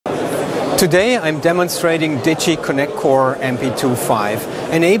Today I'm demonstrating Digi ConnectCore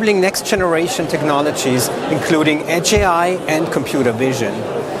MP255, enabling next generation technologies including Edge AI and computer vision.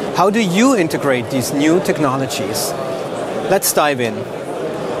 How do you integrate these new technologies? Let's dive in.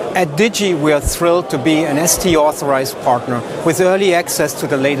 At Digi we are thrilled to be an ST authorized partner with early access to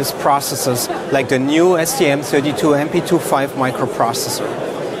the latest processors like the new STM32MP2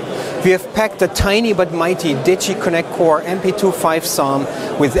 microprocessor. We have packed a tiny but mighty Digi ConnectCore MP255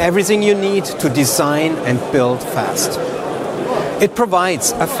 SOM with everything you need to design and build fast. It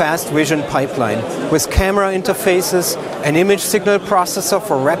provides a fast vision pipeline with camera interfaces, an image signal processor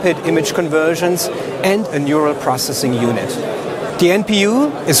for rapid image conversions, and a neural processing unit. The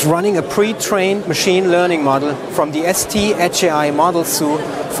NPU is running a pre-trained machine learning model from the ST Edge AI model SU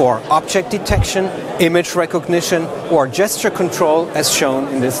for object detection, image recognition, or gesture control as shown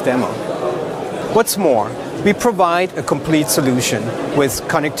in this demo. What's more, we provide a complete solution with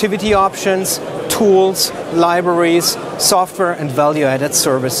connectivity options, tools, libraries, software, and value-added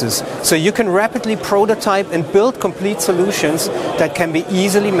services, so you can rapidly prototype and build complete solutions that can be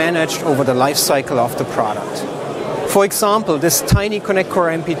easily managed over the life cycle of the product. For example, this tiny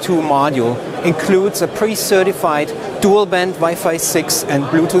ConnectCore MP2 module includes a pre-certified dual-band Wi-Fi 6 and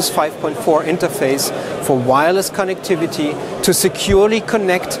Bluetooth 5.4 interface for wireless connectivity to securely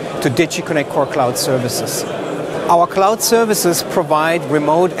connect to Digi ConnectCore cloud services. Our cloud services provide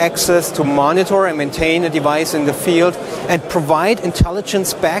remote access to monitor and maintain a device in the field and provide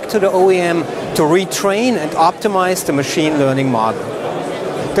intelligence back to the OEM to retrain and optimize the machine learning model.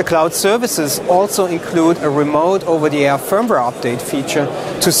 The cloud services also include a remote over-the-air firmware update feature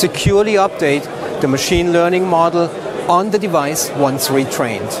to securely update the machine learning model on the device once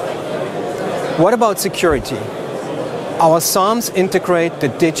retrained. What about security? Our SOMs integrate the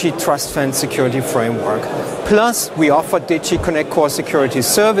Digi TrustFence security framework. Plus, we offer Digi ConnectCore security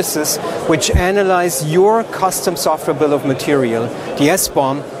services which analyze your custom software bill of material, the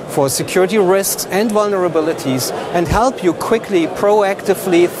SBOM, for security risks and vulnerabilities and help you quickly,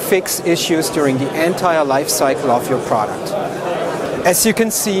 proactively fix issues during the entire life cycle of your product. As you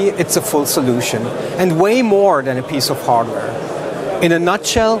can see, it's a full solution and way more than a piece of hardware. In a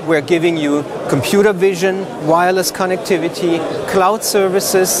nutshell, we're giving you computer vision, wireless connectivity, cloud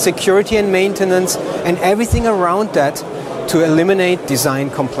services, security and maintenance, and everything around that to eliminate design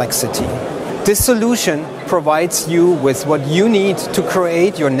complexity. This solution provides you with what you need to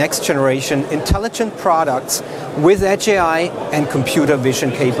create your next generation intelligent products with Edge AI and computer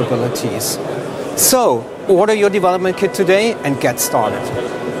vision capabilities. So, order your development kit today and get started.